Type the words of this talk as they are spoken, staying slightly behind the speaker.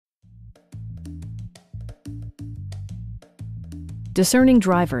discerning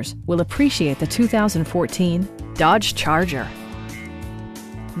drivers will appreciate the 2014 Dodge Charger.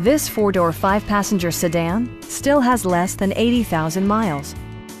 This four-door, five-passenger sedan still has less than 80,000 miles.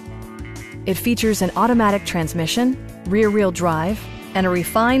 It features an automatic transmission, rear-wheel drive, and a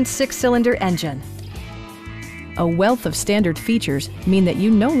refined six-cylinder engine. A wealth of standard features mean that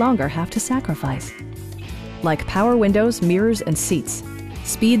you no longer have to sacrifice, like power windows, mirrors, and seats,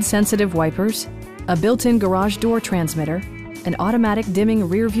 speed-sensitive wipers, a built-in garage door transmitter, an automatic dimming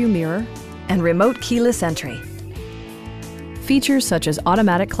rear-view mirror, and remote keyless entry. Features such as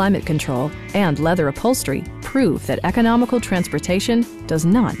automatic climate control and leather upholstery prove that economical transportation does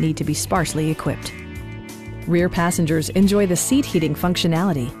not need to be sparsely equipped. Rear passengers enjoy the seat heating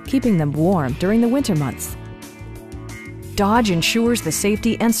functionality, keeping them warm during the winter months. Dodge ensures the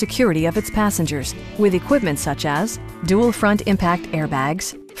safety and security of its passengers with equipment such as dual front impact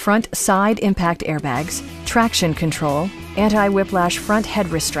airbags, front side impact airbags, traction control, anti-whiplash front head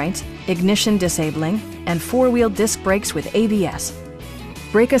restraints, ignition disabling, and four-wheel disc brakes with ABS.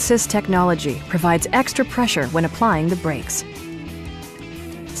 Brake Assist technology provides extra pressure when applying the brakes.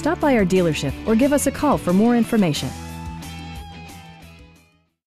 Stop by our dealership or give us a call for more information.